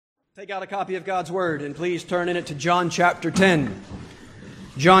Take out a copy of God's Word and please turn in it to John chapter 10.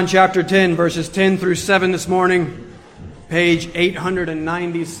 John chapter 10, verses 10 through 7 this morning, page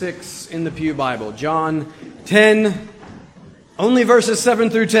 896 in the Pew Bible. John 10, only verses 7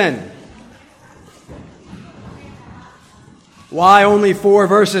 through 10. Why only 4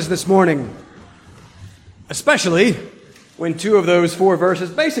 verses this morning? Especially when 2 of those 4 verses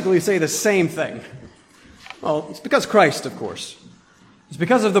basically say the same thing. Well, it's because Christ, of course. It's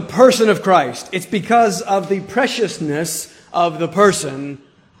because of the person of Christ. It's because of the preciousness of the person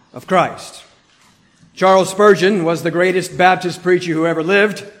of Christ. Charles Spurgeon was the greatest Baptist preacher who ever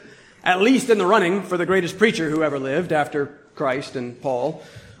lived, at least in the running for the greatest preacher who ever lived, after Christ and Paul,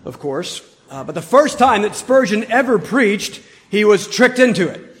 of course. But the first time that Spurgeon ever preached, he was tricked into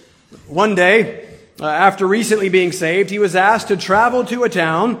it. One day, after recently being saved, he was asked to travel to a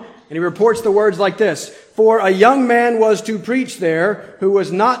town, and he reports the words like this: "For a young man was to preach there who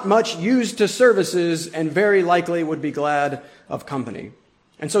was not much used to services and very likely would be glad of company."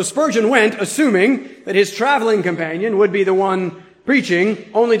 And so Spurgeon went, assuming that his traveling companion would be the one preaching,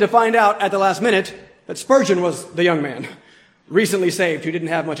 only to find out at the last minute that Spurgeon was the young man, recently saved, who didn't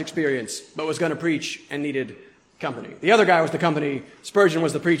have much experience, but was going to preach and needed company. The other guy was the company, Spurgeon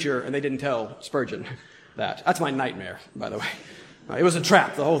was the preacher, and they didn't tell Spurgeon that. That's my nightmare, by the way. It was a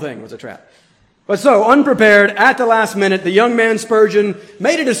trap. The whole thing was a trap. But so, unprepared, at the last minute, the young man Spurgeon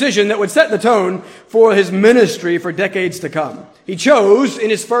made a decision that would set the tone for his ministry for decades to come. He chose, in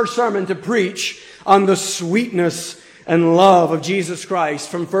his first sermon, to preach on the sweetness and love of Jesus Christ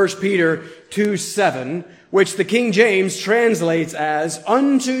from 1 Peter 2:7, which the King James translates as,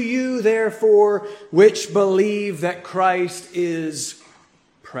 "Unto you, therefore, which believe that Christ is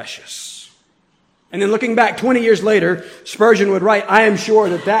precious." And then looking back 20 years later, Spurgeon would write, "I am sure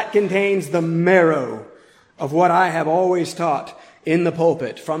that contains the marrow of what I have always taught in the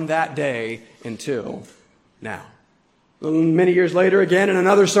pulpit from that day until now." Many years later, again, in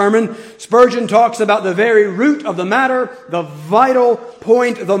another sermon, Spurgeon talks about the very root of the matter, the vital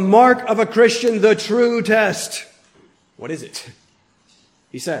point, the mark of a Christian, the true test. What is it?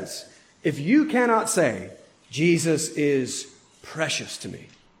 He says, "If you cannot say, 'Jesus is precious to me,'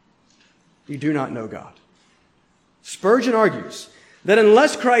 you do not know God." Spurgeon argues that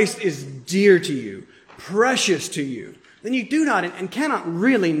unless Christ is dear to you, precious to you, then you do not and cannot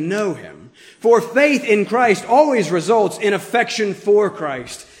really know him. For faith in Christ always results in affection for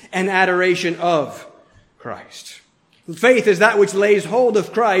Christ and adoration of Christ. Faith is that which lays hold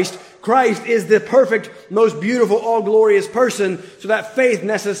of Christ. Christ is the perfect, most beautiful, all-glorious person, so that faith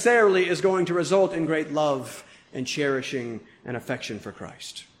necessarily is going to result in great love and cherishing and affection for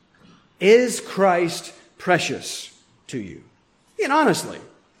Christ. Is Christ precious to you? And honestly,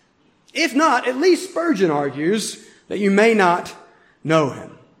 if not, at least Spurgeon argues that you may not know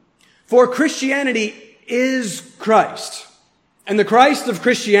him. For Christianity is Christ. And the Christ of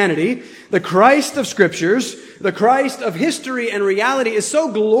Christianity, the Christ of Scriptures, the Christ of history and reality is so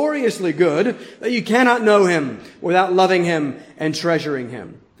gloriously good that you cannot know him without loving him and treasuring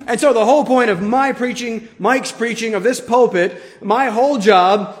him. And so the whole point of my preaching, Mike's preaching, of this pulpit, my whole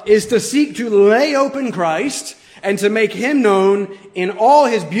job is to seek to lay open Christ and to make him known in all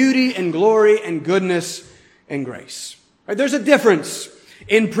his beauty and glory and goodness and grace. Right? There's a difference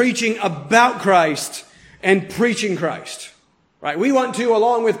in preaching about Christ and preaching Christ. Right? We want to,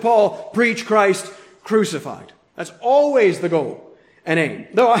 along with Paul, preach Christ crucified. That's always the goal and aim.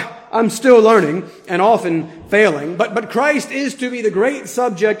 Though I'm still learning and often failing, but Christ is to be the great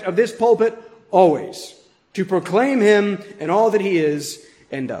subject of this pulpit always, to proclaim him and all that he is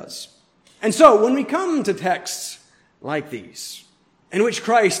and does. And so when we come to texts like these, in which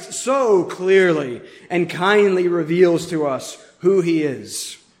Christ so clearly and kindly reveals to us who he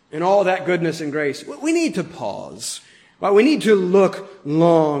is and all that goodness and grace, we need to pause. Right? We need to look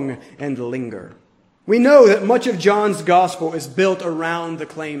long and linger. We know that much of John's gospel is built around the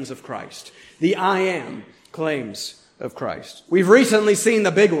claims of Christ, the I am claims of Christ. We've recently seen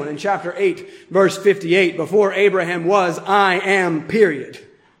the big one in chapter 8, verse 58. Before Abraham was, I am, period.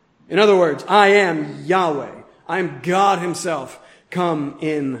 In other words, I am Yahweh. I am God himself come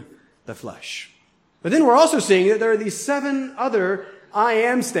in the flesh. But then we're also seeing that there are these 7 other I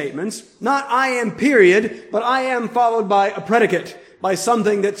am statements, not I am period, but I am followed by a predicate, by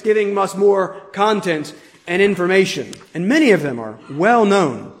something that's giving us more content and information. And many of them are well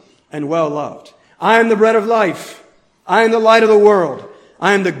known and well loved. I am the bread of life. I am the light of the world.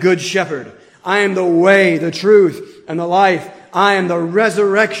 I am the good shepherd. I am the way, the truth, and the life. I am the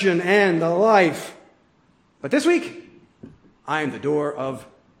resurrection and the life. But this week, I am the door of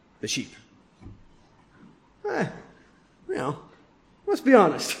the sheep. Let's be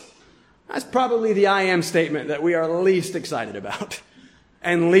honest. That's probably the I am statement that we are least excited about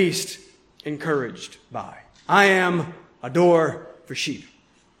and least encouraged by. I am a door for sheep.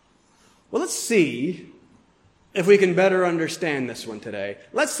 Well, let's see if we can better understand this one today.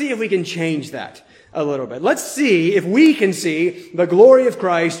 Let's see if we can change that a little bit. Let's see if we can see the glory of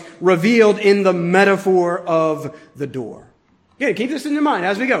Christ revealed in the metaphor of the door. Okay, keep this in your mind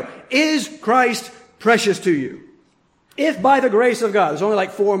as we go. Is Christ precious to you? If by the grace of God, there's only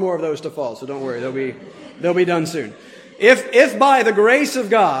like 4 more of those to fall, so don't worry, they'll be done soon. If by the grace of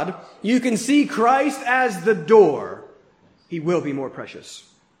God you can see Christ as the door, He will be more precious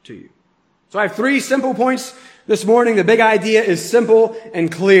to you. So I have 3 simple points this morning. The big idea is simple and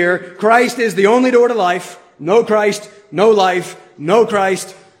clear. Christ is the only door to life. No Christ, no life. No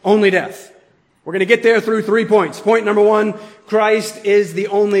Christ, only death. We're going to get there through 3 points. Point number 1, Christ is the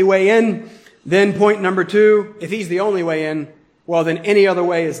only way in. Then point number 2, if He's the only way in, well, then any other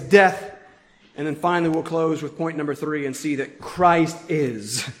way is death. And then finally we'll close with point number 3 and see that Christ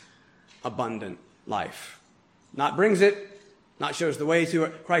is abundant life. Not brings it, not shows the way to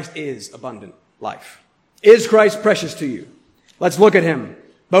it. Christ is abundant life. Is Christ precious to you? Let's look at Him,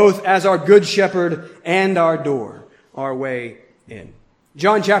 both as our good shepherd and our door, our way in.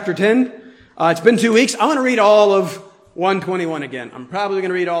 John chapter 10. It's been 2 weeks. I want to read all of 121 again. I'm probably going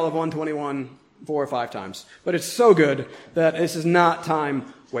to read all of 121 4 or 5 times. But it's so good that this is not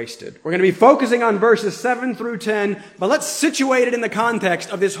time wasted. We're going to be focusing on verses 7 through 10, but let's situate it in the context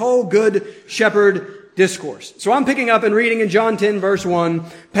of this whole good shepherd discourse. So I'm picking up and reading in John 10 verse 1.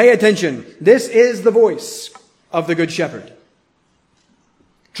 Pay attention. This is the voice of the good shepherd.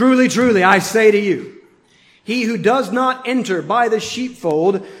 Truly, truly, I say to you, he who does not enter by the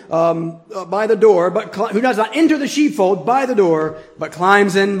sheepfold, by the door, who does not enter the sheepfold by the door, but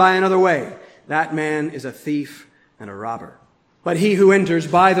climbs in by another way, that man is a thief and a robber. But he who enters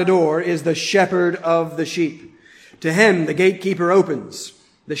by the door is the shepherd of the sheep. To him the gatekeeper opens.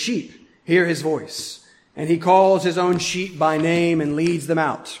 The sheep hear his voice, and he calls his own sheep by name and leads them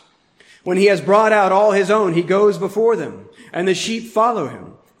out. When he has brought out all his own, he goes before them, and the sheep follow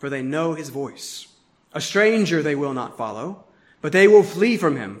him, for they know his voice. A stranger they will not follow, but they will flee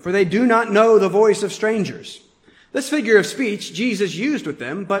from him, for they do not know the voice of strangers. This figure of speech Jesus used with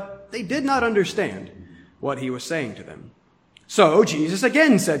them, but they did not understand what he was saying to them. So Jesus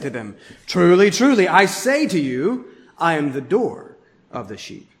again said to them, Truly, truly, I say to you, I am the door of the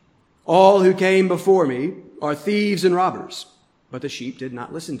sheep. All who came before me are thieves and robbers, but the sheep did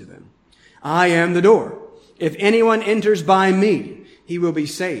not listen to them. I am the door. If anyone enters by me, he will be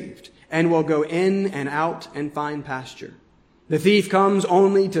saved, and will go in and out and find pasture. The thief comes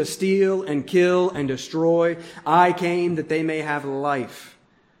only to steal and kill and destroy. I came that they may have life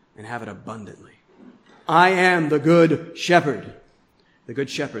and have it abundantly. I am the good shepherd. The good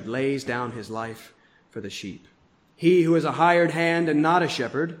shepherd lays down his life for the sheep. He who is a hired hand and not a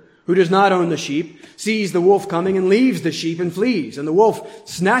shepherd, who does not own the sheep, sees the wolf coming and leaves the sheep and flees, and the wolf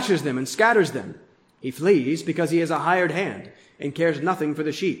snatches them and scatters them. He flees because he is a hired hand and cares nothing for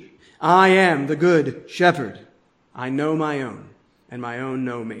the sheep. I am the good shepherd. I know my own, and my own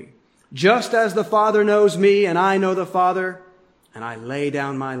know me. Just as the Father knows me, and I know the Father, and I lay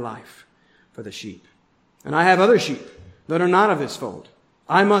down my life for the sheep. And I have other sheep that are not of this fold.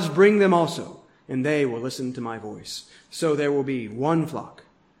 I must bring them also, and they will listen to my voice. So there will be one flock,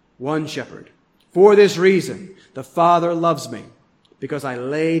 one shepherd. For this reason, the Father loves me, because I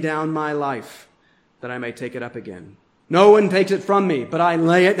lay down my life that I may take it up again. No one takes it from me, but I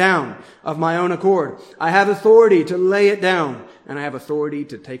lay it down of my own accord. I have authority to lay it down, and I have authority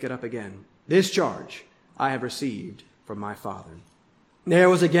to take it up again. This charge I have received from my Father. There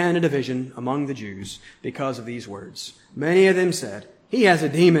was again a division among the Jews because of these words. Many of them said, He has a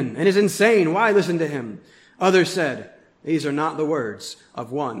demon and is insane. Why listen to him? Others said, These are not the words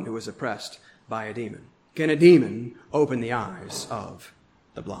of one who is oppressed by a demon. Can a demon open the eyes of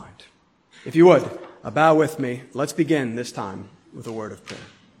the blind? If you would, bow with me. Let's begin this time with a word of prayer.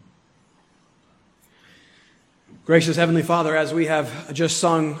 Gracious Heavenly Father, as we have just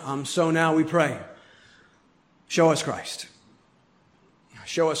sung, so now we pray. Show us Christ.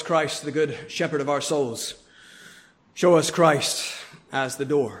 Show us Christ, the good shepherd of our souls. Show us Christ as the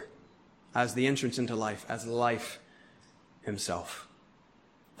door, as the entrance into life, as life himself.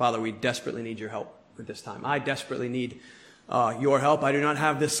 Father, we desperately need your help at this time. I desperately need your help. I do not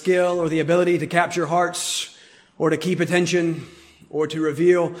have the skill or the ability to capture hearts or to keep attention or to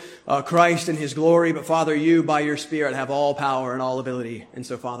reveal Christ and his glory. But Father, you by your Spirit have all power and all ability. And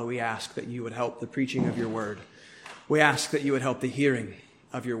so Father, we ask that you would help the preaching of your word. We ask that you would help the hearing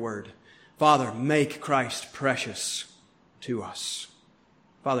of your word. Father, make Christ precious to us.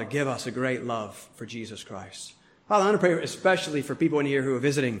 Father, give us a great love for Jesus Christ. Father, I want to pray especially for people in here who are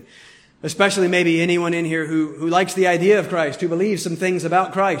visiting, especially maybe anyone in here who likes the idea of Christ, who believes some things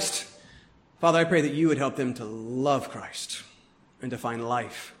about Christ. Father, I pray that you would help them to love Christ and to find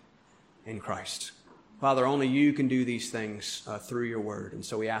life in Christ. Father, only you can do these things through your word. And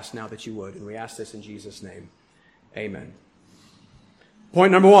so we ask now that you would, and we ask this in Jesus' name. Amen.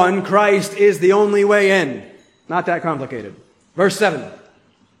 Point number 1, Christ is the only way in. Not that complicated. Verse 7.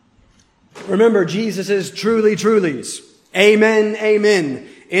 Remember, Jesus is truly, trulies. Amen, amen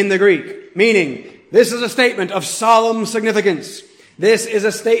in the Greek. Meaning, this is a statement of solemn significance. This is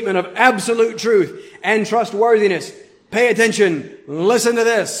a statement of absolute truth and trustworthiness. Pay attention. Listen to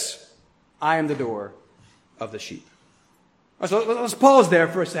this. I am the door of the sheep. So let's pause there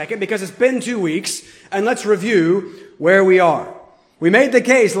for a second because it's been 2 weeks, and let's review where we are. We made the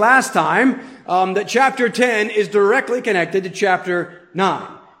case last time that chapter 10 is directly connected to chapter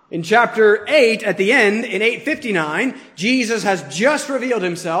 9. In chapter 8, at the end, in 8:59, Jesus has just revealed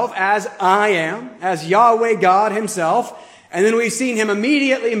himself as I am, as Yahweh God himself, and then we've seen him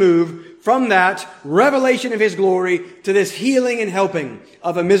immediately move from that revelation of his glory to this healing and helping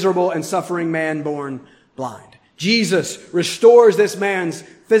of a miserable and suffering man born blind. Jesus restores this man's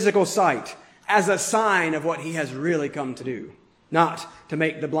physical sight as a sign of what he has really come to do. Not to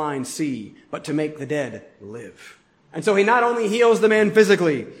make the blind see, but to make the dead live. And so he not only heals the man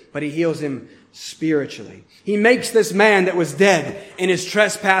physically, but he heals him spiritually. He makes this man that was dead in his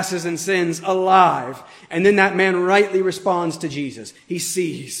trespasses and sins alive. And then that man rightly responds to Jesus. He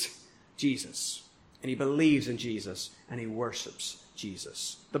sees Jesus, and he believes in Jesus, and he worships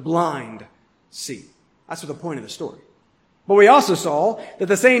Jesus. The blind see. That's the point of the story. But we also saw that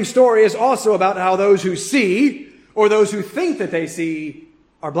the same story is also about how those who see, or those who think that they see,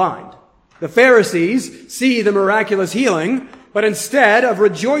 are blind. The Pharisees see the miraculous healing, but instead of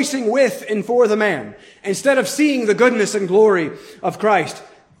rejoicing with and for the man, instead of seeing the goodness and glory of Christ,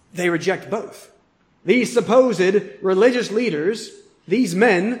 they reject both. These supposed religious leaders, these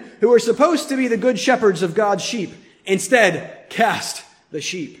men who are supposed to be the good shepherds of God's sheep, instead cast the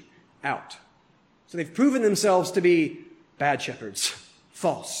sheep out. So they've proven themselves to be bad shepherds,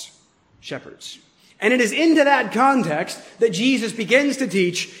 false shepherds. And it is into that context that Jesus begins to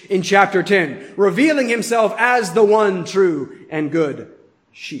teach in chapter 10, revealing himself as the one true and good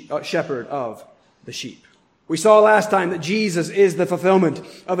shepherd of the sheep. We saw last time that Jesus is the fulfillment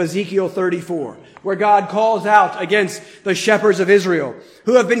of Ezekiel 34, where God calls out against the shepherds of Israel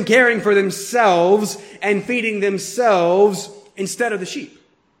who have been caring for themselves and feeding themselves instead of the sheep,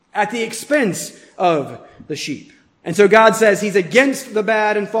 at the expense of the sheep. And so God says he's against the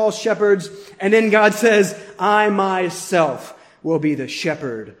bad and false shepherds. And then God says, I myself will be the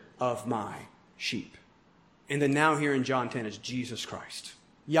shepherd of my sheep. And then now here in John 10 is Jesus Christ,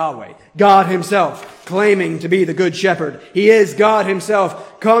 Yahweh, God himself, claiming to be the good shepherd. He is God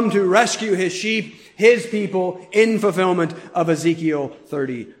himself, come to rescue his sheep, his people, in fulfillment of Ezekiel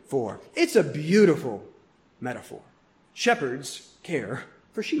 34. It's a beautiful metaphor. Shepherds care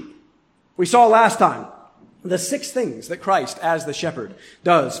for sheep. We saw last time the 6 things that Christ, as the shepherd,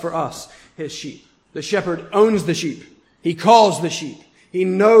 does for us, his sheep. The shepherd owns the sheep. He calls the sheep. He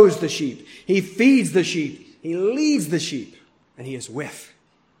knows the sheep. He feeds the sheep. He leads the sheep. And he is with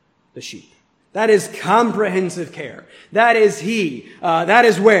the sheep. That is comprehensive care. That is that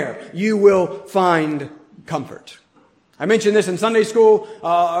is where you will find comfort. I mentioned this in Sunday school.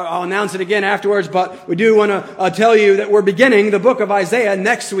 I'll announce it again afterwards, but we do want to tell you that we're beginning the book of Isaiah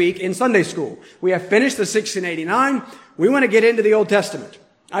next week in Sunday school. We have finished the 1689. We want to get into the Old Testament.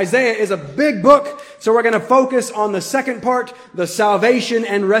 Isaiah is a big book, so we're going to focus on the second part, the salvation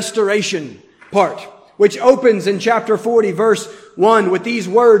and restoration part, which opens in chapter 40, verse 1 with these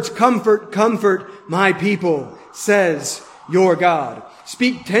words, "Comfort, comfort my people, says your God.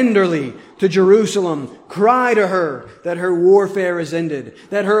 Speak tenderly to Jerusalem. Cry to her that her warfare is ended,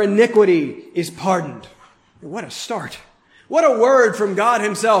 that her iniquity is pardoned." What a start. What a word from God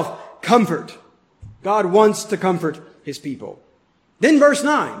himself. Comfort. God wants to comfort his people. Then verse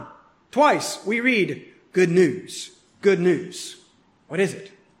 9. Twice we read good news. Good news. What is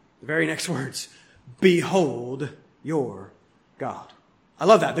it? The very next words. Behold your God. I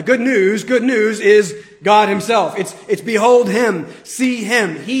love that. The good news is God himself. It's behold him, see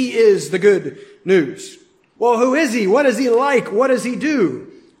him. He is the good news. Well, who is he? What is he like? What does he do?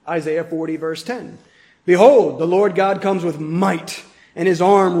 Isaiah 40 verse 10. Behold, the Lord God comes with might, and his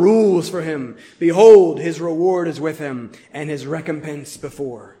arm rules for him. Behold, his reward is with him, and his recompense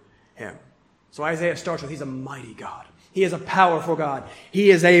before him. So Isaiah starts with he's a mighty God. He is a powerful God.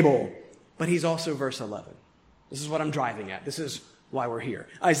 He is able. But he's also verse 11. This is what I'm driving at. This is why we're here.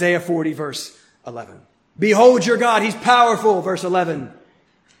 Isaiah 40, verse 11. Behold your God, he's powerful, verse 11.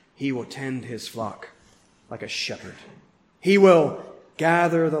 He will tend his flock like a shepherd. He will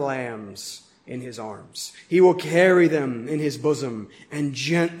gather the lambs in his arms. He will carry them in his bosom and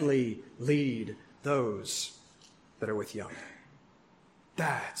gently lead those that are with young.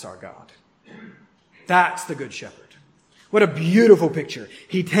 That's our God. That's the Good Shepherd. What a beautiful picture.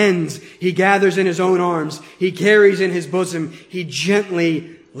 He tends, he gathers in his own arms, he carries in his bosom, he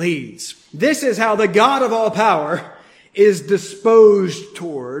gently leads. This is how the God of all power is disposed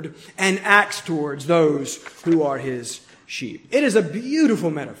toward and acts towards those who are his sheep. It is a beautiful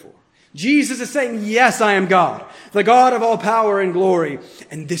metaphor. Jesus is saying, yes, I am God, the God of all power and glory,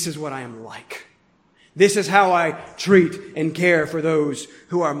 and this is what I am like. This is how I treat and care for those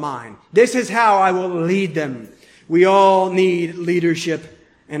who are mine. This is how I will lead them. We all need leadership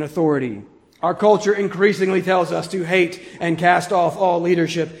and authority. Our culture increasingly tells us to hate and cast off all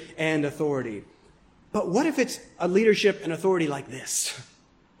leadership and authority. But what if it's a leadership and authority like this?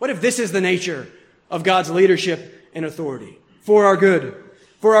 What if this is the nature of God's leadership and authority? For our good,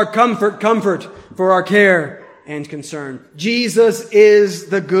 for our comfort, for our care and concern. Jesus is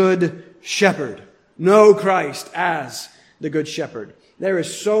the Good Shepherd. Know Christ as the Good Shepherd. There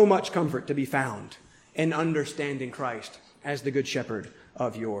is so much comfort to be found in understanding Christ as the Good Shepherd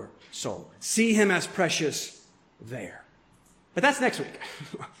of your soul. See him as precious there. But that's next week.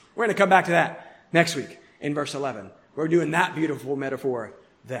 We're going to come back to that next week in verse 11. We're doing that beautiful metaphor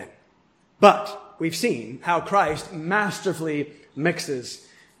then. But we've seen how Christ masterfully mixes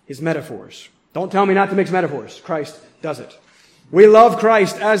his metaphors. Don't tell me not to mix metaphors. Christ does it. We love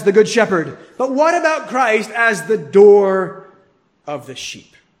Christ as the Good Shepherd. But what about Christ as the door of the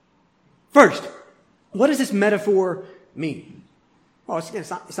sheep? First, what does this metaphor mean? Well,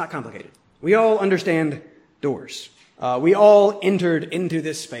 it's not complicated. We all understand doors. We all entered into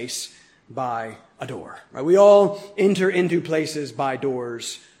this space by a door. Right? We all enter into places by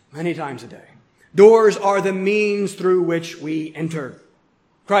doors many times a day. Doors are the means through which we enter.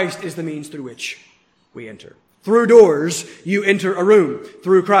 Christ is the means through which we enter. Through doors, you enter a room.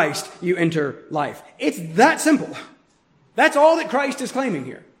 Through Christ, you enter life. It's that simple. That's all that Christ is claiming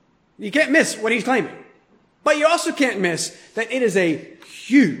here. You can't miss what he's claiming. But you also can't miss that it is a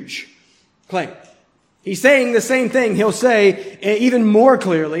huge claim. He's saying the same thing he'll say even more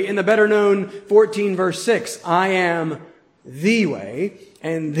clearly in the better known 14 verse 6. I am the way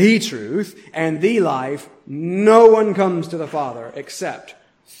and the truth and the life. No one comes to the Father except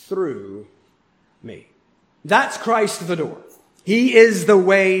through me. That's Christ the door. He is the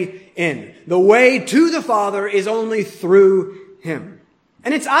way in. The way to the Father is only through him.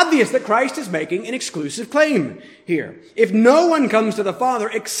 And it's obvious that Christ is making an exclusive claim here. If no one comes to the Father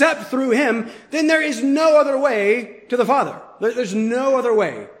except through him, then there is no other way to the Father. There's no other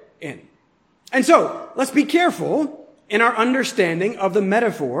way in. And so, let's be careful in our understanding of the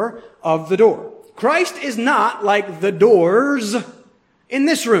metaphor of the door. Christ is not like the doors in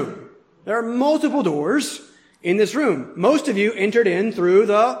this room. There are multiple doors in this room. Most of you entered in through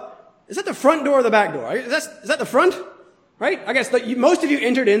is that the front door or the back door? Is that the front? Right? I guess most of you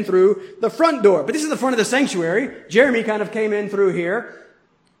entered in through the front door. But this is the front of the sanctuary. Jeremy kind of came in through here.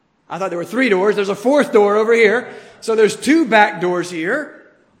 I thought there were 3 doors. There's a 4th door over here. So there's 2 back doors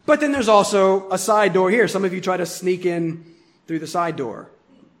here. But then there's also a side door here. Some of you try to sneak in through the side door.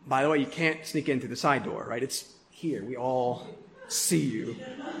 By the way, you can't sneak in through the side door, right? It's here. We all see you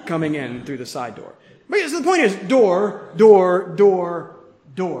coming in through the side door. But so the point is door.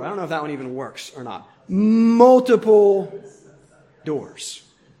 I don't know if that one even works or not. Multiple doors.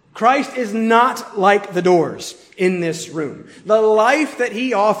 Christ is not like the doors in this room. The life that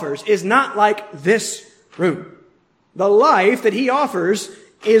he offers is not like this room. The life that he offers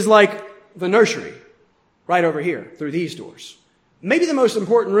is like the nursery right over here through these doors. Maybe the most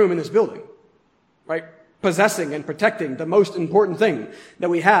important room in this building, right? Possessing and protecting the most important thing that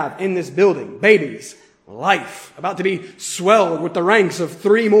we have in this building. Babies. Life, about to be swelled with the ranks of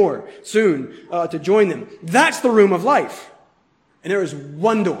 3 more soon to join them. That's the room of life. And there is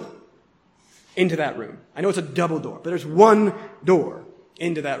one door into that room. I know it's a double door, but there's one door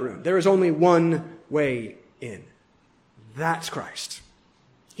into that room. There is only one way in. That's Christ.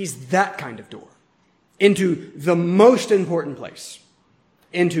 He's that kind of door into the most important place,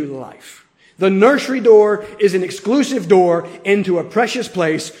 into life. The nursery door is an exclusive door into a precious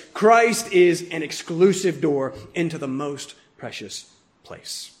place. Christ is an exclusive door into the most precious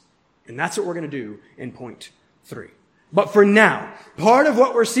place. And that's what we're going to do in point 3. But for now, part of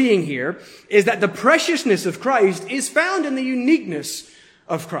what we're seeing here is that the preciousness of Christ is found in the uniqueness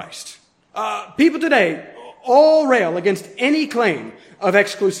of Christ. People today all rail against any claim of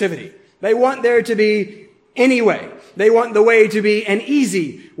exclusivity. They want there to be any way. They want the way to be an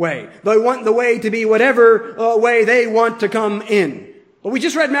easy way. They want the way to be whatever way they want to come in. But we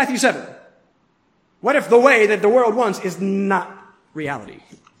just read Matthew 7. What if the way that the world wants is not reality?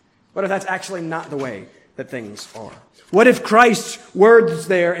 What if that's actually not the way that things are? What if Christ's words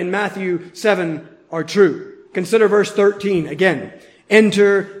there in Matthew 7 are true? Consider verse 13 again.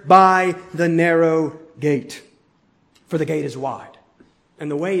 Enter by the narrow gate, for the gate is wide, and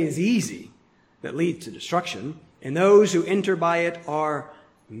the way is easy that leads to destruction, and those who enter by it are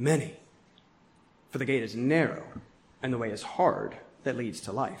many. For the gate is narrow, and the way is hard that leads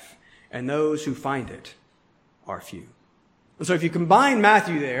to life, and those who find it are few. And so if you combine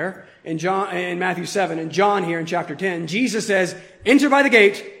Matthew there in Matthew 7 and John here in chapter 10, Jesus says, enter by the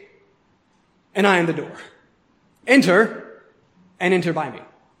gate, and I am the door. Enter, and enter by me.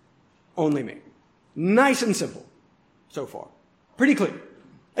 Only me. Nice and simple so far. Pretty clear.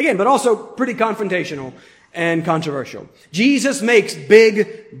 Again, but also pretty confrontational and controversial. Jesus makes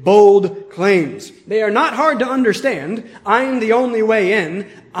big, bold claims. They are not hard to understand. I am the only way in.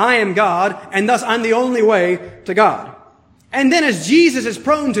 I am God, and thus I'm the only way to God. And then as Jesus is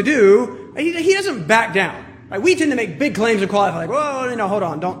prone to do, he doesn't back down. Right? We tend to make big claims and qualify, like, whoa, no, hold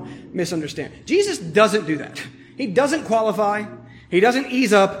on, don't misunderstand. Jesus doesn't do that. He doesn't qualify. He doesn't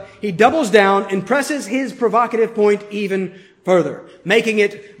ease up. He doubles down and presses his provocative point even further, making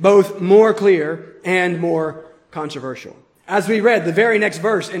it both more clear and more controversial. As we read the very next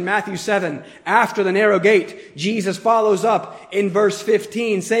verse in Matthew 7, after the narrow gate, Jesus follows up in verse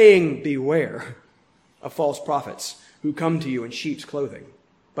 15 saying, beware of false prophets who come to you in sheep's clothing,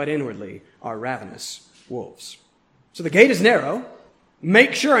 but inwardly are ravenous wolves. So the gate is narrow.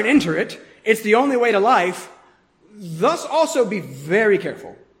 Make sure and enter it. It's the only way to life. Thus also be very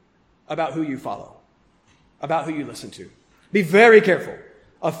careful about who you follow, about who you listen to. Be very careful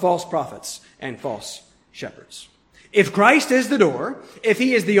of false prophets and false shepherds. If Christ is the door, if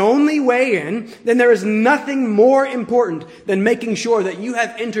he is the only way in, then there is nothing more important than making sure that you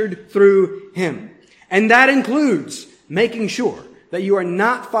have entered through him. And that includes making sure that you are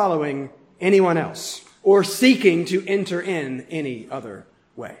not following anyone else or seeking to enter in any other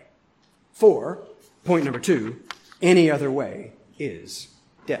way. Point number 2, any other way is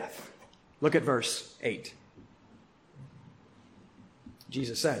death. Look at verse 8.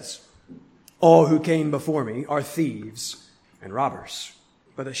 Jesus says, all who came before me are thieves and robbers,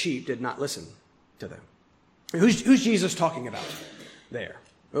 but the sheep did not listen to them. Who's Jesus talking about there?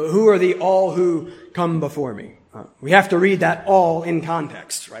 Who are the all who come before me? We have to read that all in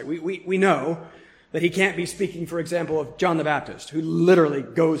context, right? We know that he can't be speaking, for example, of John the Baptist, who literally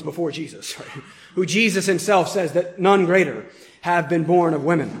goes before Jesus, right? Who Jesus himself says that none greater have been born of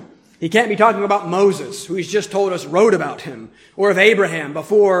women. He can't be talking about Moses, who he's just told us wrote about him, or of Abraham,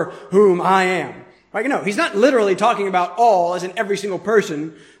 before whom I am. Right? No, he's not literally talking about all, as in every single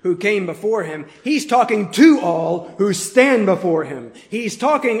person who came before him. He's talking to all who stand before him. He's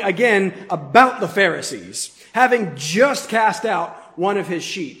talking again about the Pharisees, having just cast out one of his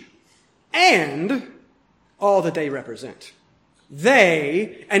sheep, and all that they represent.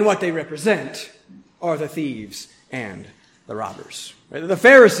 They and what they represent are the thieves and the robbers. The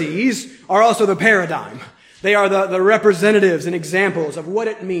Pharisees are also the paradigm. They are the representatives and examples of what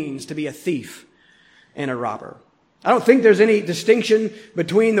it means to be a thief and a robber. I don't think there's any distinction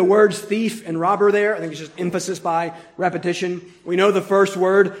between the words thief and robber there. I think it's just emphasis by repetition. We know the first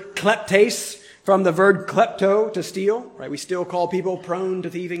word, kleptes, from the verb klepto, to steal. Right? We still call people prone to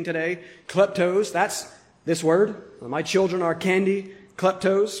thieving today kleptos. That's this word. My children are candy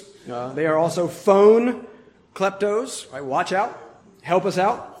kleptos. They are also phone kleptos. Right? Watch out. Help us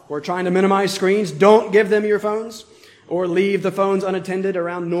out. We're trying to minimize screens. Don't give them your phones, or leave the phones unattended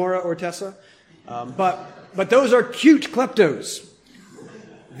around Nora or Tessa. But those are cute kleptos.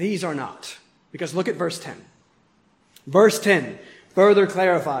 These are not. Because look at verse 10. Verse 10 further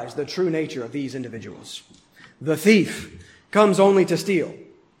clarifies the true nature of these individuals. The thief comes only to steal.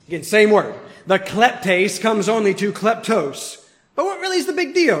 Again, same word. The kleptes comes only to kleptos. But what really is the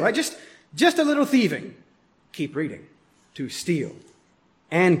big deal, right? Just a little thieving. Keep reading. To steal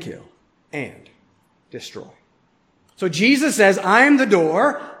and kill and destroy. So Jesus says, I am the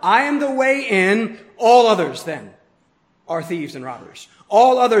door, I am the way in. All others then are thieves and robbers.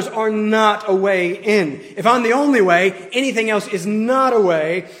 All others are not a way in. If I'm the only way, anything else is not a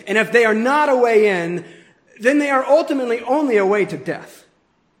way. And if they are not a way in, then they are ultimately only a way to death.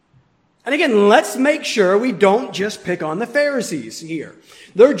 And again, let's make sure we don't just pick on the Pharisees here.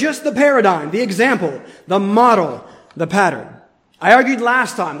 They're just the paradigm, the example, the model, the pattern. I argued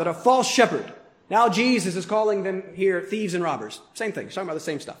last time that a false shepherd Now Jesus is calling them here thieves and robbers. Same thing. He's talking about the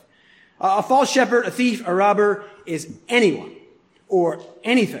same stuff. A false shepherd, a thief, a robber is anyone or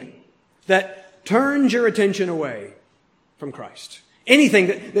anything that turns your attention away from Christ.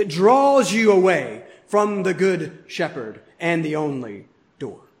 Anything that draws you away from the good shepherd and the only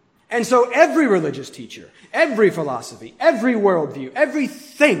door. And so every religious teacher, every philosophy, every worldview,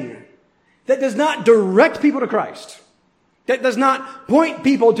 everything that does not direct people to Christ, that does not point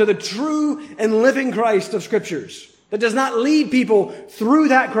people to the true and living Christ of Scriptures, that does not lead people through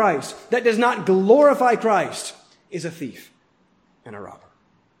that Christ, that does not glorify Christ, is a thief and a robber.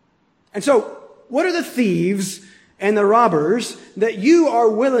 And so, what are the thieves and the robbers that you are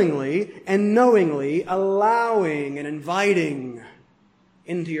willingly and knowingly allowing and inviting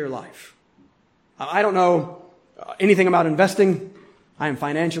into your life? I don't know anything about investing. I am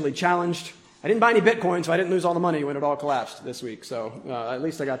financially challenged. I didn't buy any Bitcoin, so I didn't lose all the money when it all collapsed this week. So at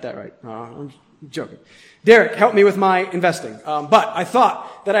least I got that right. I'm joking. Derek helped me with my investing. But I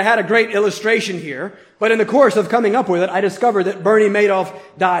thought that I had a great illustration here. But in the course of coming up with it, I discovered that Bernie Madoff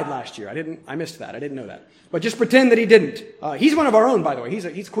died last year. I missed that. I didn't know that. But just pretend that he didn't. He's one of our own, by the way.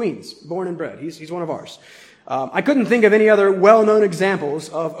 He's Queens, born and bred. He's one of ours. I couldn't think of any other well-known examples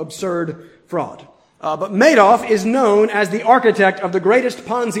of absurd fraud. But Madoff is known as the architect of the greatest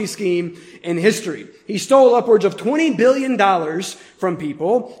Ponzi scheme in history. He stole upwards of $20 billion from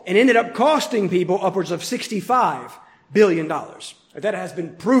people and ended up costing people upwards of $65 billion. That has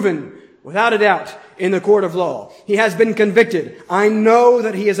been proven without a doubt in the court of law. He has been convicted. I know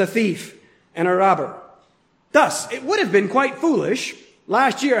that he is a thief and a robber. Thus, it would have been quite foolish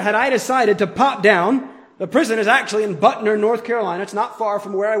last year had I decided to pop down. The prison is actually in Butner, North Carolina. It's not far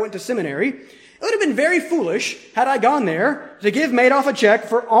from where I went to seminary. It would have been very foolish had I gone there to give Madoff a check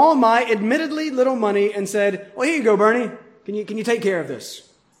for all my admittedly little money and said, well, here you go, Bernie. Can you take care of this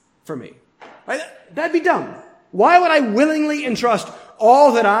for me? Right? That'd be dumb. Why would I willingly entrust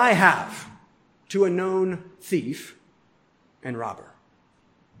all that I have to a known thief and robber?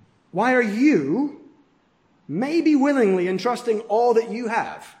 Why are you maybe willingly entrusting all that you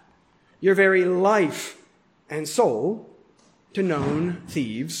have, your very life and soul, to known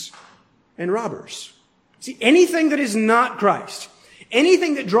thieves and robbers? See, anything that is not Christ,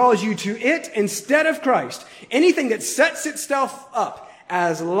 anything that draws you to it instead of Christ, anything that sets itself up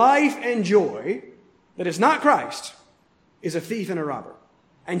as life and joy that is not Christ, is a thief and a robber.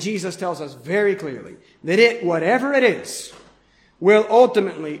 And Jesus tells us very clearly that it, whatever it is, will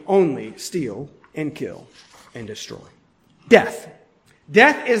ultimately only steal and kill and destroy. Death.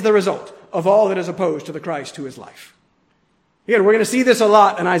 Death is the result of all that is opposed to the Christ who is life. Again, we're going to see this a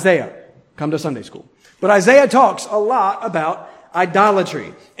lot in Isaiah. Come to Sunday school. But Isaiah talks a lot about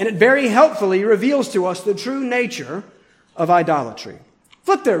idolatry, and it very helpfully reveals to us the true nature of idolatry.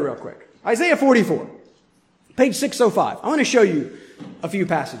 Flip there real quick. Isaiah 44, page 605. I want to show you a few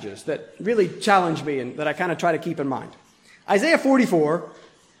passages that really challenge me and that I kind of try to keep in mind. Isaiah 44,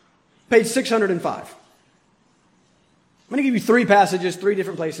 page 605. I'm going to give you three passages, three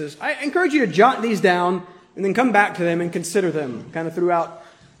different places. I encourage you to jot these down and then come back to them and consider them kind of throughout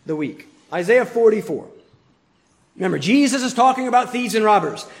the week. Isaiah 44. Remember, Jesus is talking about thieves and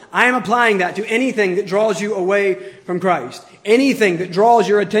robbers. I am applying that to anything that draws you away from Christ. Anything that draws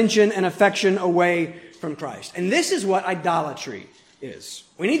your attention and affection away from Christ. And this is what idolatry is.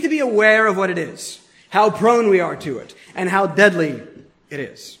 We need to be aware of what it is, how prone we are to it, and how deadly it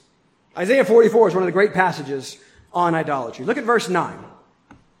is. Isaiah 44 is one of the great passages on idolatry. Look at verse 9.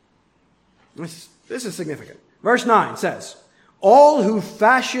 This is significant. Verse 9 says, all who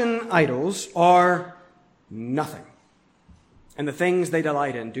fashion idols are nothing, and the things they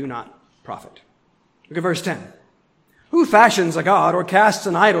delight in do not profit. Look at verse 10. Who fashions a god or casts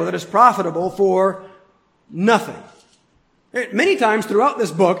an idol that is profitable for nothing? Many times throughout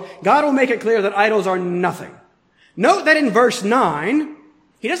this book, God will make it clear that idols are nothing. Note that in verse 9,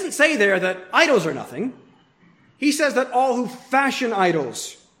 he doesn't say there that idols are nothing. He says that all who fashion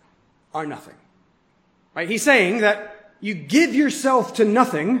idols are nothing. Right? He's saying that you give yourself to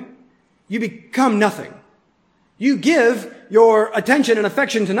nothing, you become nothing. You give your attention and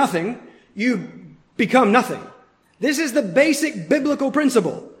affection to nothing, you become nothing. This is the basic biblical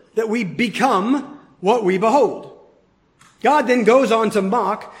principle, that we become what we behold. God then goes on to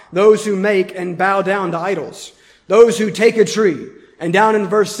mock those who make and bow down to idols, those who take a tree. And down in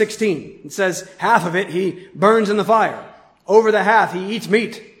verse 16, it says, half of it he burns in the fire. Over the half he eats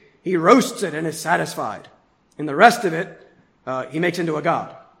meat. He roasts it and is satisfied. And the rest of it, he makes into a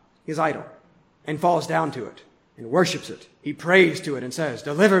god, his idol, and falls down to it and worships it. He prays to it and says,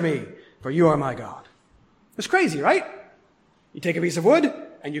 deliver me, for you are my God. It's crazy, right? You take a piece of wood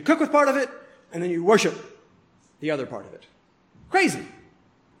and you cook with part of it, and then you worship the other part of it. Crazy.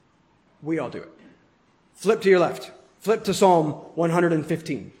 We all do it. Flip to your left. Flip to Psalm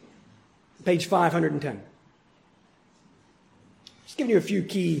 115, page 510. Just giving you a few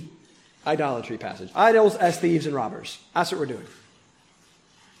key idolatry passages. Idols as thieves and robbers. That's what we're doing.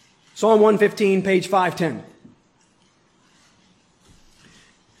 Psalm 115, page 510.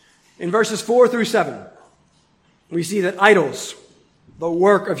 In verses 4 through 7, we see that idols, the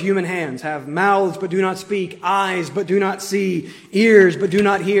work of human hands, have mouths but do not speak, eyes but do not see, ears but do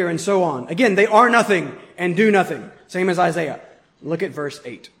not hear, and so on. Again, they are nothing and do nothing. Same as Isaiah. Look at verse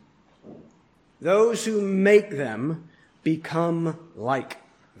 8. Those who make them become like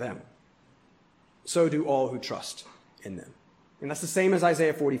them. So do all who trust in them. And that's the same as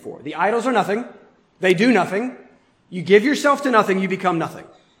Isaiah 44. The idols are nothing. They do nothing. You give yourself to nothing, you become nothing.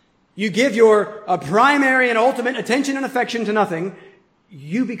 You give your primary and ultimate attention and affection to nothing,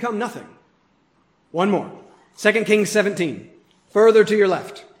 you become nothing. One more. 2 Kings 17. Further to your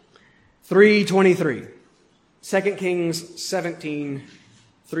left. 3:23. 2 Kings 17,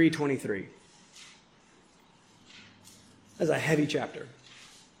 3:23. That's a heavy chapter.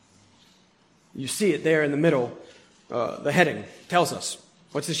 You see it there in the middle. The heading tells us.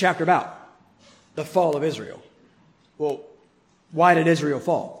 What's this chapter about? The fall of Israel. Well, why did Israel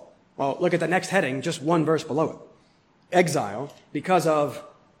fall? Well, look at the next heading, just one verse below it. Exile because of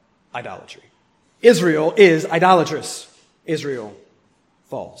idolatry. Israel is idolatrous. Israel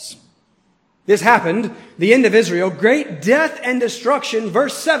falls. This happened, the end of Israel, great death and destruction.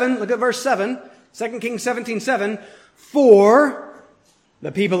 Verse 7, look at verse 7, 2 Kings 17:7. For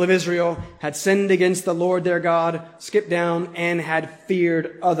the people of Israel had sinned against the Lord their God, skipped down, and had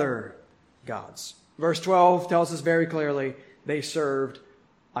feared other gods. Verse 12 tells us very clearly they served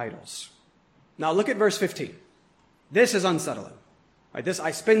idols. Now look at verse 15. This is unsettling. Right,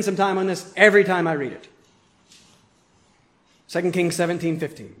 I spend some time on this every time I read it. 2 Kings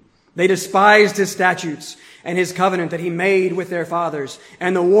 17:15. They despised his statutes and his covenant that he made with their fathers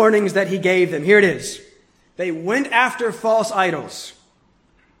and the warnings that he gave them. Here it is. They went after false idols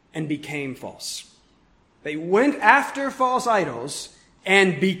and became false. They went after false idols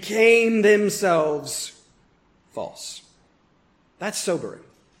and became themselves false. That's sobering.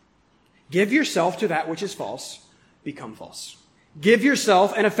 Give yourself to that which is false, become false. Give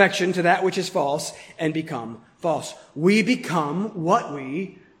yourself an affection to that which is false and become false. We become what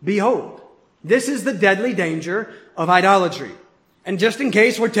we behold. This is the deadly danger of idolatry. And just in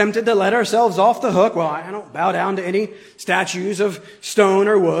case we're tempted to let ourselves off the hook, well, I don't bow down to any statues of stone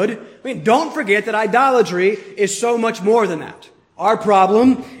or wood. Don't forget that idolatry is so much more than that. Our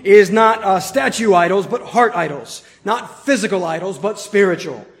problem is not statue idols, but heart idols. Not physical idols, but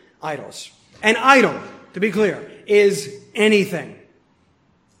spiritual idols. An idol, to be clear, is anything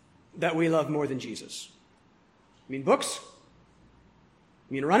that we love more than Jesus. You mean books?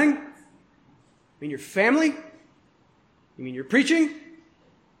 You mean running? You mean your family? You mean your preaching?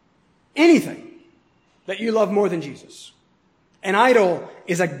 Anything that you love more than Jesus. An idol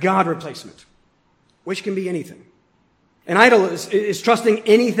is a God replacement, which can be anything. An idol is trusting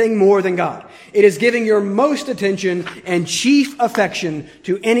anything more than God. It is giving your most attention and chief affection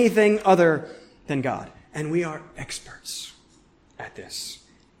to anything other than God. And we are experts at this.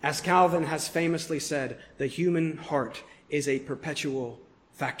 As Calvin has famously said, the human heart is a perpetual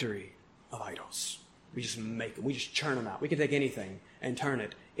factory of idols. We just make them. We just churn them out. We can take anything and turn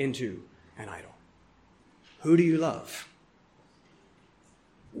it into an idol. Who do you love?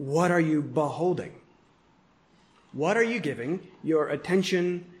 What are you beholding? What are you giving your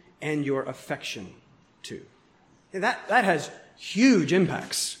attention and your affection to? That has huge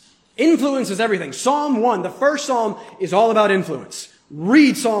impacts. Influence is everything. Psalm 1, the first psalm, is all about influence.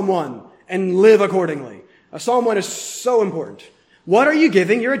 Read Psalm 1 and live accordingly. Psalm 1 is so important. What are you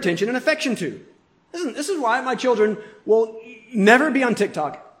giving your attention and affection to? This is why my children will never be on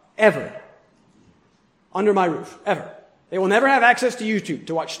TikTok, ever. Under my roof, ever. They will never have access to YouTube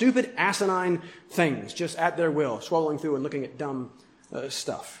to watch stupid, asinine things just at their will, scrolling through and looking at dumb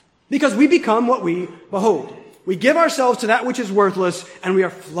stuff. Because we become what we behold. We give ourselves to that which is worthless, and we are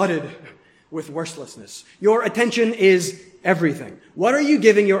flooded with worthlessness. Your attention is everything. What are you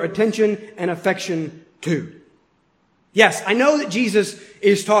giving your attention and affection to? Yes, I know that Jesus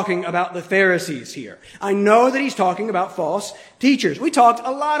is talking about the Pharisees here. I know that he's talking about false teachers. We talked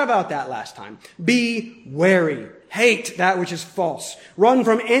a lot about that last time. Be wary. Hate that which is false. Run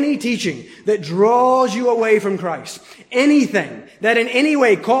from any teaching that draws you away from Christ. Anything that in any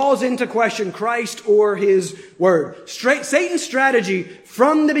way calls into question Christ or his word. Satan's strategy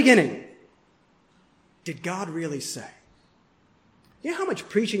from the beginning. Did God really say? You know how much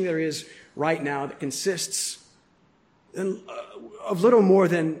preaching there is right now that consists of little more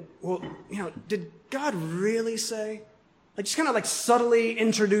than, did God really say? Like just kind of like subtly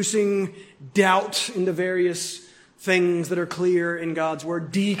introducing doubt into various things that are clear in God's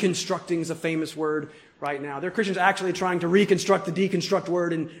word. Deconstructing is a famous word right now. There are Christians actually trying to reconstruct the deconstruct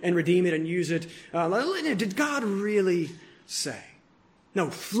word and redeem it and use it. Did God really say? No,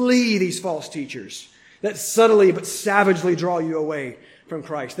 flee these false teachers that subtly but savagely draw you away from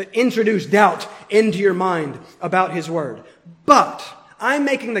Christ, that introduce doubt into your mind about his word. But I'm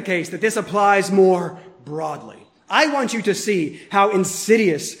making the case that this applies more broadly. I want you to see how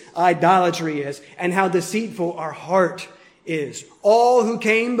insidious idolatry is and how deceitful our heart is. All who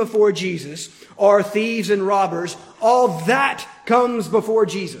came before Jesus are thieves and robbers. All that comes before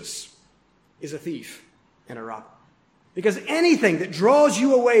Jesus is a thief and a robber. Because anything that draws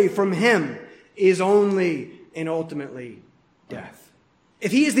you away from him is only and ultimately death.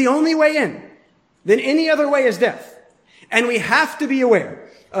 If he is the only way in, then any other way is death. And we have to be aware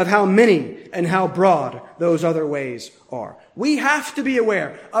of how many and how broad those other ways are. We have to be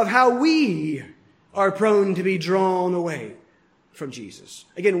aware of how we are prone to be drawn away from Jesus.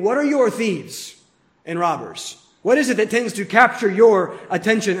 Again, what are your thieves and robbers? What is it that tends to capture your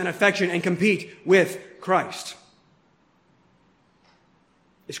attention and affection and compete with Christ?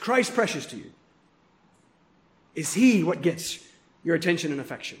 Is Christ precious to you? Is he what gets your attention and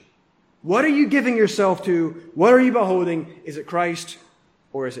affection? What are you giving yourself to? What are you beholding? Is it Christ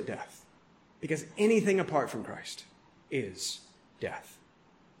or is it death? Because anything apart from Christ is death.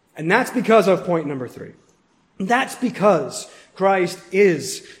 And that's because of point number 3. That's because Christ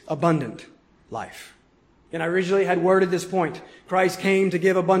is abundant life. And I originally had worded this point. Christ came to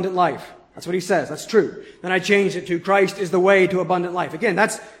give abundant life. That's what he says. That's true. Then I changed it to Christ is the way to abundant life. Again,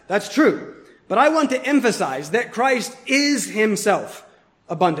 that's true. But I want to emphasize that Christ is himself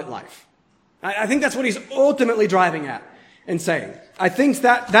abundant life. I think that's what he's ultimately driving at and saying. I think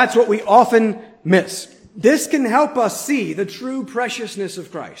that's what we often miss. This can help us see the true preciousness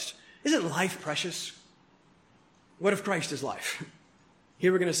of Christ. Isn't life precious? What if Christ is life?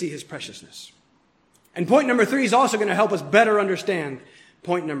 Here we're going to see his preciousness. And point number 3 is also going to help us better understand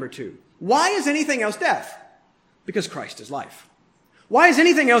point number 2. Why is anything else death? Because Christ is life. Why is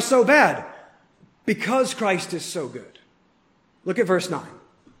anything else so bad? Because Christ is so good. Look at verse 9.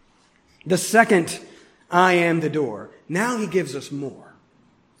 The second, I am the door. Now he gives us more.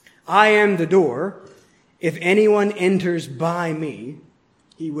 I am the door. If anyone enters by me,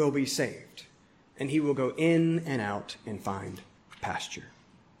 he will be saved. And he will go in and out and find pasture.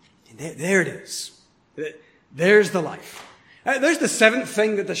 And there it is. There's the life. There's the 7th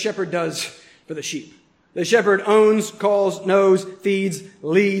thing that the shepherd does for the sheep. The shepherd owns, calls, knows, feeds,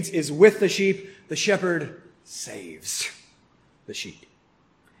 leads, is with the sheep. The shepherd saves the sheep.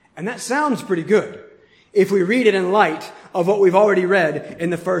 And that sounds pretty good if we read it in light of what we've already read in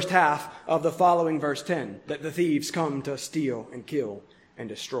the first half of the following verse 10, that the thieves come to steal and kill and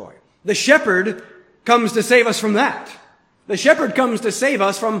destroy. The shepherd comes to save us from that. The shepherd comes to save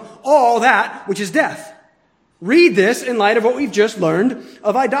us from all that which is death. Read this in light of what we've just learned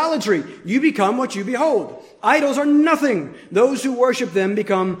of idolatry. You become what you behold. Idols are nothing. Those who worship them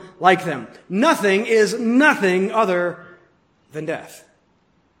become like them. Nothing is nothing other than death.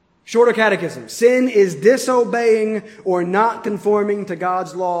 Shorter catechism. Sin is disobeying or not conforming to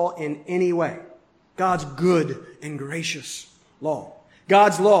God's law in any way. God's good and gracious law.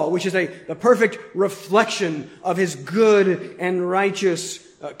 God's law, which is the perfect reflection of his good and righteous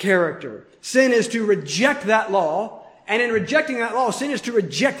character. Sin is to reject that law, and in rejecting that law, sin is to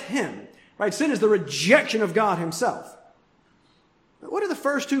reject him. Right? Sin is the rejection of God himself. But what are the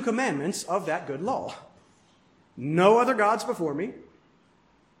first 2 commandments of that good law? No other gods before me.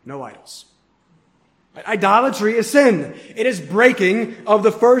 No idols. Idolatry is sin. It is breaking of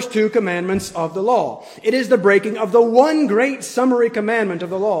the first 2 commandments of the law. It is the breaking of the one great summary commandment of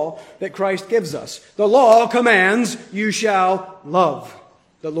the law that Christ gives us. The law commands, you shall love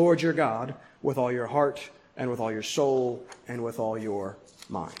the Lord your God with all your heart and with all your soul and with all your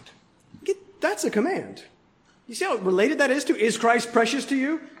mind. That's a command. You see how related that is to, is Christ precious to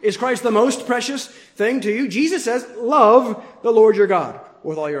you? Is Christ the most precious thing to you? Jesus says, love the Lord your God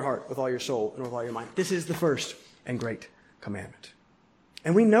with all your heart, with all your soul, and with all your mind. This is the first and great commandment.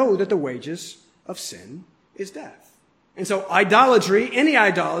 And we know that the wages of sin is death. And so idolatry, any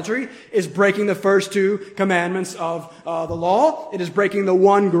idolatry, is breaking the first 2 commandments of the law. It is breaking the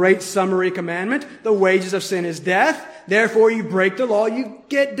one great summary commandment. The wages of sin is death. Therefore, you break the law, you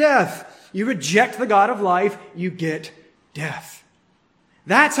get death. You reject the God of life, you get death.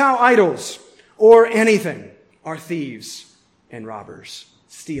 That's how idols or anything are thieves and robbers,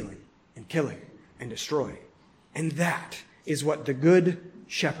 stealing and killing and destroying. And that is what the Good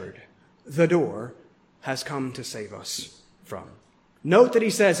Shepherd, the door, has come to save us from. Note that he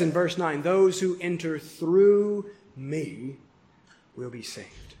says in verse 9, those who enter through me will be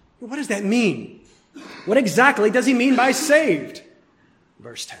saved. What does that mean? What exactly does he mean by saved?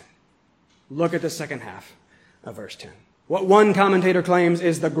 Verse 10. Look at the second half of verse 10. What one commentator claims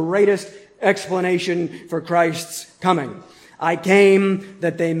is the greatest explanation for Christ's coming. I came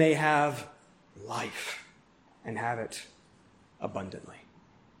that they may have life and have it abundantly.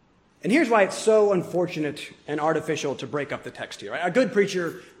 And here's why it's so unfortunate and artificial to break up the text here. Right? A good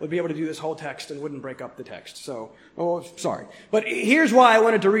preacher would be able to do this whole text and wouldn't break up the text. Sorry. But here's why I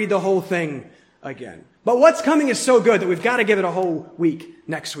wanted to read the whole thing again. But what's coming is so good that we've got to give it a whole week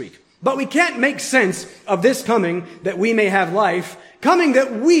next week. But we can't make sense of this coming that we may have life, coming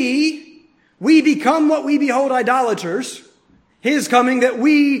that we become what we behold idolaters, his coming that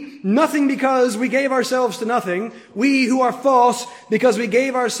we nothing because we gave ourselves to nothing, we who are false because we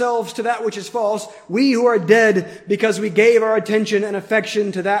gave ourselves to that which is false, we who are dead because we gave our attention and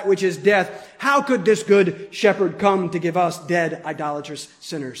affection to that which is death. How could this good shepherd come to give us dead, idolatrous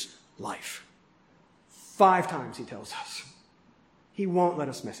sinners life? 5 times he tells us. He won't let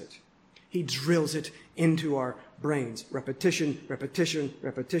us miss it. He drills it into our brains. Repetition, repetition,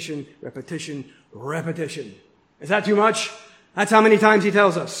 repetition, repetition, repetition. Is that too much? That's how many times he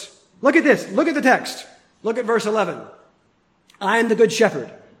tells us. Look at this. Look at the text. Look at verse 11. I am the good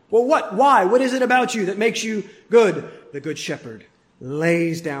shepherd. Well, what? Why? What is it about you that makes you good? The good shepherd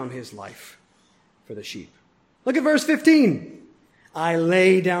lays down his life for the sheep. Look at verse 15. I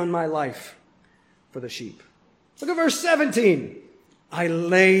lay down my life for the sheep. Look at verse 17. I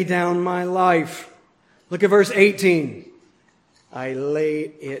lay down my life. Look at verse 18. I lay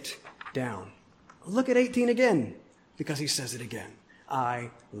it down. Look at 18 again, because he says it again. I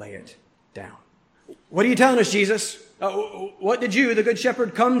lay it down. What are you telling us, Jesus? What did you, the good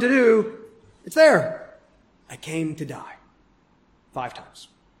shepherd, come to do? It's there. I came to die. 5 times.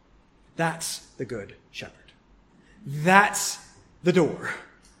 That's the good shepherd. That's the door.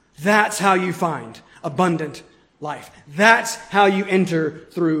 That's how you find abundant life. That's how you enter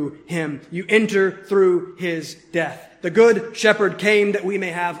through him. You enter through his death. The good shepherd came that we may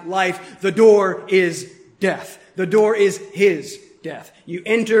have life. The door is death. The door is his death. You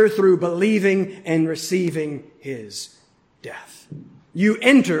enter through believing and receiving his death. You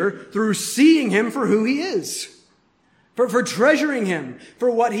enter through seeing him for who he is. For treasuring him for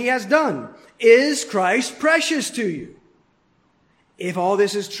what he has done. Is Christ precious to you? If all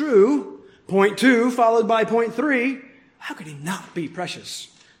this is true, point 2 followed by point 3, how could he not be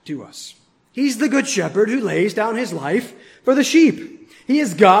precious to us? He's the good shepherd who lays down his life for the sheep. He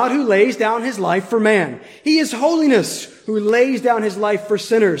is God who lays down his life for man. He is holiness who lays down his life for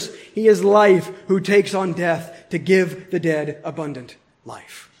sinners. He is life who takes on death to give the dead abundant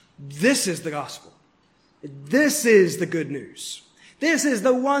life. This is the gospel. This is the good news. This is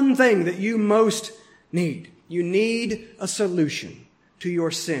the one thing that you most need. You need a solution to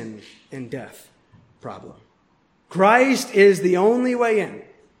your sin and death problem. Christ is the only way in,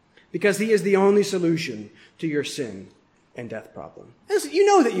 because he is the only solution to your sin and death problem. You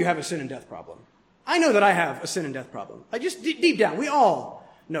know that you have a sin and death problem. I know that I have a sin and death problem. I just deep down, we all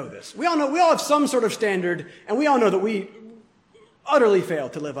know this. We all have some sort of standard, and we all know that we utterly fail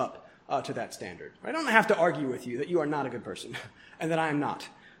to live up to that standard. I don't have to argue with you that you are not a good person and that I am not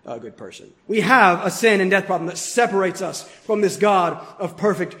a good person. We have a sin and death problem that separates us from this God of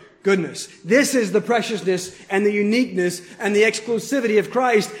perfect goodness. This is the preciousness and the uniqueness and the exclusivity of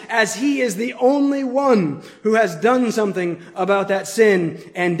Christ, as he is the only one who has done something about that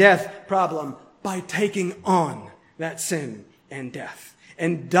sin and death problem by taking on that sin and death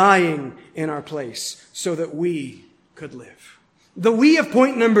and dying in our place so that we could live. The we of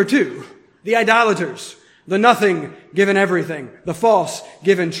point number 2, the idolaters, the nothing given everything, the false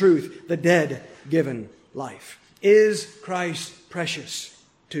given truth, the dead given life. Is Christ precious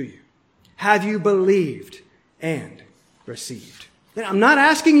to you? Have you believed and received? Then I'm not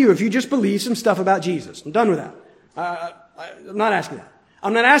asking you if you just believe some stuff about Jesus. I'm done with that. I'm not asking that.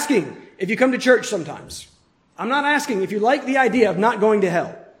 I'm not asking if you come to church sometimes. I'm not asking if you like the idea of not going to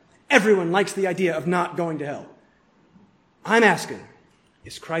hell. Everyone likes the idea of not going to hell. I'm asking,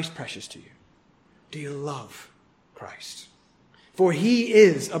 is Christ precious to you? Do you love Christ? For he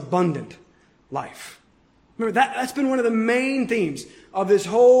is abundant life. Remember, that's been one of the main themes of this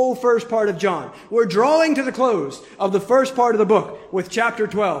whole first part of John. We're drawing to the close of the first part of the book with chapter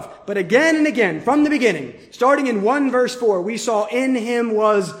 12. But again and again, from the beginning, starting in 1 verse 4, we saw in him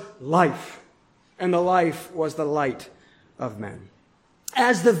was life, and the life was the light of men.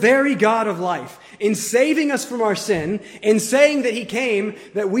 As the very God of life, in saving us from our sin, in saying that he came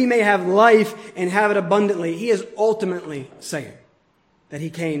that we may have life and have it abundantly, he is ultimately saying that he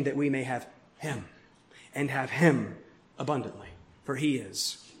came that we may have him and have him abundantly, for he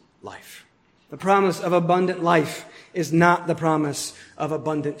is life. The promise of abundant life is not the promise of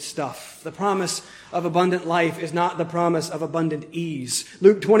abundant stuff. The promise of abundant life is not the promise of abundant ease.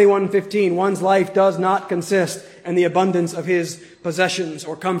 Luke 21:15, one's life does not consist in the abundance of his possessions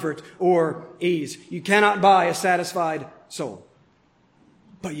or comfort or ease. You cannot buy a satisfied soul,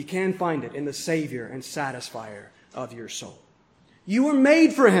 but you can find it in the Savior and satisfier of your soul. You were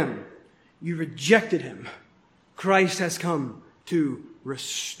made for him. You rejected him. Christ has come to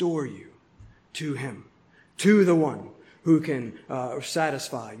restore you to him, to the one who can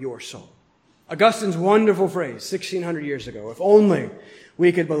satisfy your soul. Augustine's wonderful phrase, 1,600 years ago, if only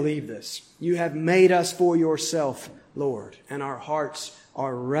we could believe this. You have made us for yourself, Lord, and our hearts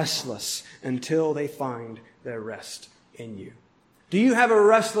are restless until they find their rest in you. Do you have a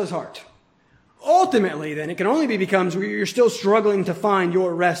restless heart? Ultimately, then, it can only be because you're still struggling to find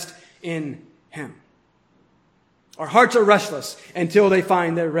your rest in him. Our hearts are restless until they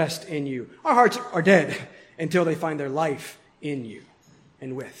find their rest in you. Our hearts are dead until they find their life in you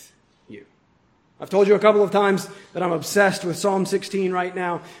and with you. I've told you a couple of times that I'm obsessed with Psalm 16 right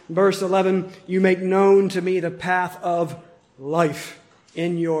now. Verse 11, you make known to me the path of life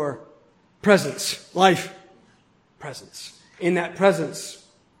in your presence. Life, presence. In that presence,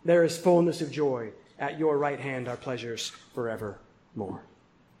 there is fullness of joy. At your right hand are pleasures forevermore.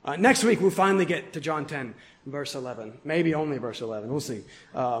 Next week, we'll finally get to John 10, verse 11. Maybe only verse 11. We'll see.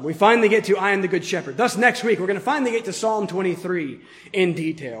 We finally get to I am the good shepherd. Thus, next week, we're going to finally get to Psalm 23 in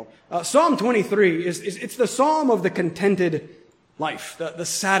detail. Psalm 23 it's the psalm of the contented life, the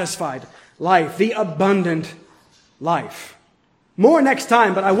satisfied life, the abundant life. More next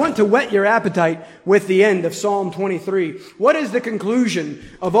time, but I want to whet your appetite with the end of Psalm 23. What is the conclusion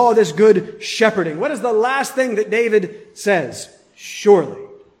of all this good shepherding? What is the last thing that David says? Surely,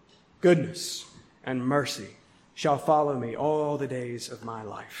 goodness and mercy shall follow me all the days of my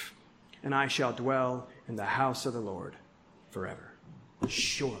life, and I shall dwell in the house of the Lord forever.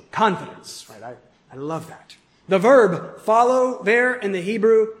 Sure. Confidence, right? I love that. The verb follow there in the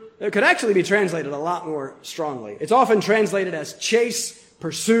Hebrew, it could actually be translated a lot more strongly. It's often translated as chase,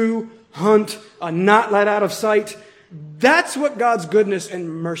 pursue, hunt, not let out of sight. That's what God's goodness and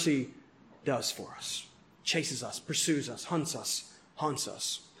mercy does for us. Chases us, pursues us, hunts us, haunts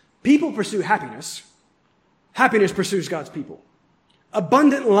us. People pursue happiness. Happiness pursues God's people.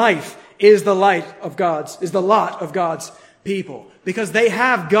 Abundant life is the lot of God's people, because they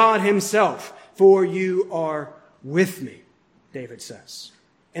have God himself. For you are with me, David says.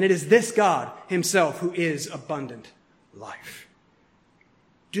 And it is this God himself who is abundant life.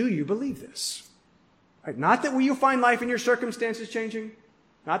 Do you believe this? Right, not that you'll find life in your circumstances changing.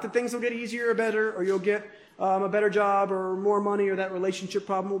 Not that things will get easier or better, or you'll get a better job or more money, or that relationship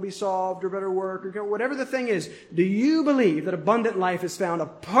problem will be solved, or better work, or whatever the thing is. Do you believe that abundant life is found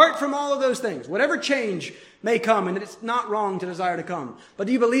apart from all of those things? Whatever change may come, and that it's not wrong to desire to come. But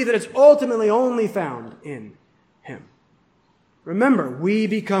do you believe that it's ultimately only found in him? Remember, we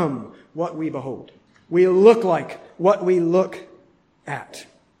become what we behold. We look like what we look at.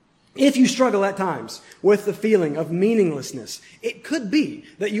 If you struggle at times with the feeling of meaninglessness, it could be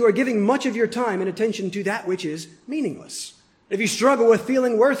that you are giving much of your time and attention to that which is meaningless. If you struggle with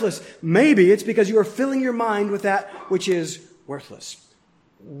feeling worthless, maybe it's because you are filling your mind with that which is worthless.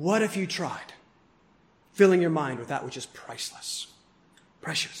 What if you tried filling your mind with that which is priceless,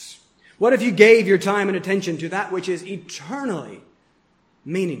 precious? What if you gave your time and attention to that which is eternally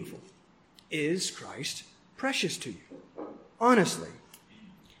meaningful? Is Christ precious to you? Honestly.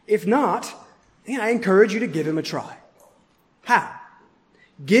 If not, then I encourage you to give him a try. How?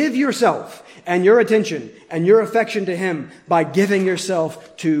 Give yourself and your attention and your affection to him by giving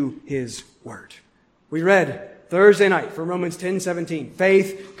yourself to his word. We read Thursday night from Romans 10:17.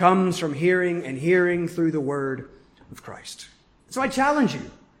 Faith comes from hearing, and hearing through the word of Christ. So I challenge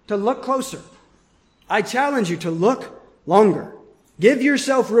you to look closer. I challenge you to look longer. Give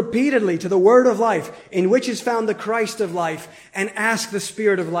yourself repeatedly to the word of life, in which is found the Christ of life, and ask the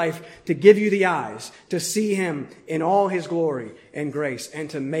Spirit of life to give you the eyes to see him in all his glory and grace, and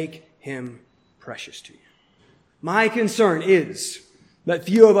to make him precious to you. My concern is that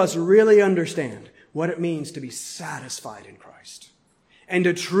few of us really understand what it means to be satisfied in Christ, and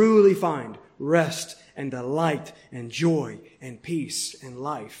to truly find rest and delight and joy and peace and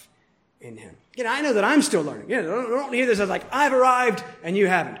life in him. I know that I'm still learning. Don't hear this as like, I've arrived and you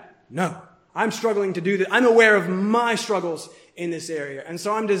haven't. No, I'm struggling to do that. I'm aware of my struggles in this area. And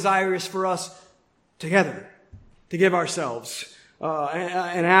so I'm desirous for us together to give ourselves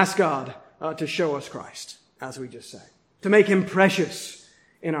and ask God to show us Christ, as we just say, to make him precious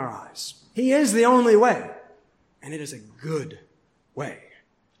in our eyes. He is the only way, and it is a good way,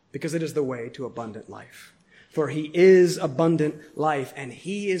 because it is the way to abundant life. For he is abundant life, and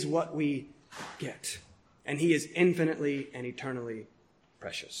he is what we get. And he is infinitely and eternally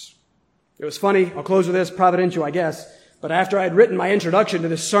precious. It was funny, I'll close with this, providential, I guess, but after I had written my introduction to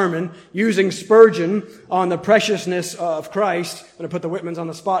this sermon, using Spurgeon on the preciousness of Christ, I'm going to put the Whitmans on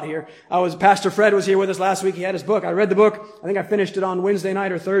the spot here. Pastor Fred was here with us last week. He had his book. I read the book. I think I finished it on Wednesday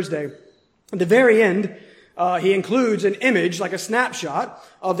night or Thursday. At the very end, he includes an image, like a snapshot,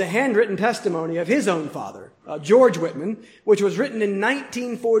 of the handwritten testimony of his own father, George Whitman, which was written in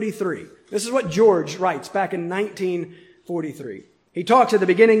 1943. This is what George writes back in 1943. He talks at the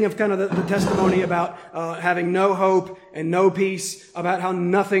beginning of kind of the testimony about having no hope and no peace, about how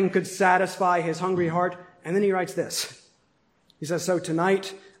nothing could satisfy his hungry heart. And then he writes this. He says, "So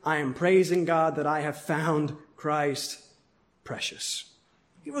tonight I am praising God that I have found Christ precious."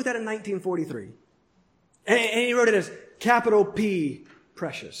 He wrote that in 1943. And he wrote it as capital P,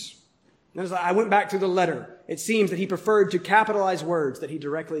 precious. And as I went back through the letter, it seems that he preferred to capitalize words that he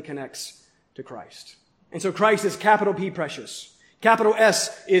directly connects to Christ. And so Christ is capital P, precious. Capital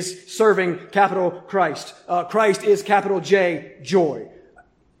S is serving capital Christ. Christ is capital J, joy.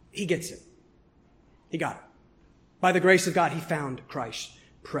 He gets it. He got it. By the grace of God, he found Christ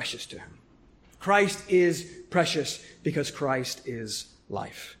precious to him. Christ is precious because Christ is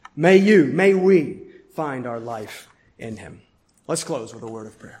life. May we find our life in him. Let's close with a word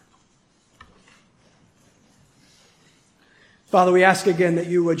of prayer. Father, we ask again that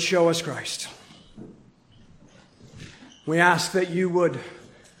you would show us Christ. We ask that you would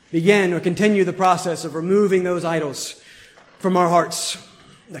begin or continue the process of removing those idols from our hearts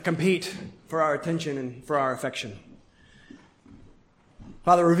that compete for our attention and for our affection.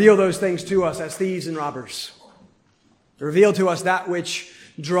 Father, reveal those things to us as thieves and robbers. Reveal to us that which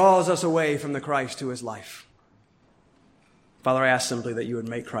draws us away from the Christ who is life. Father, I ask simply that you would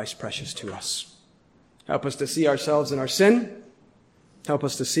make Christ precious to us. Help us to see ourselves in our sin. Help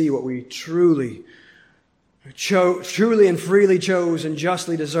us to see what we truly and freely chose and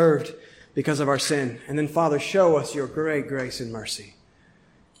justly deserved because of our sin. And then, Father, show us your great grace and mercy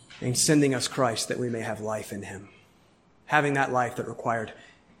in sending us Christ that we may have life in him, having that life that required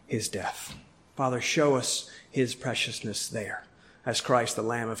his death. Father, show us his preciousness there as Christ, the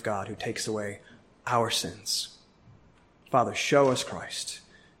Lamb of God, who takes away our sins. Father, show us Christ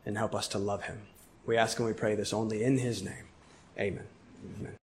and help us to love him. We ask and we pray this only in his name. Amen. Amen.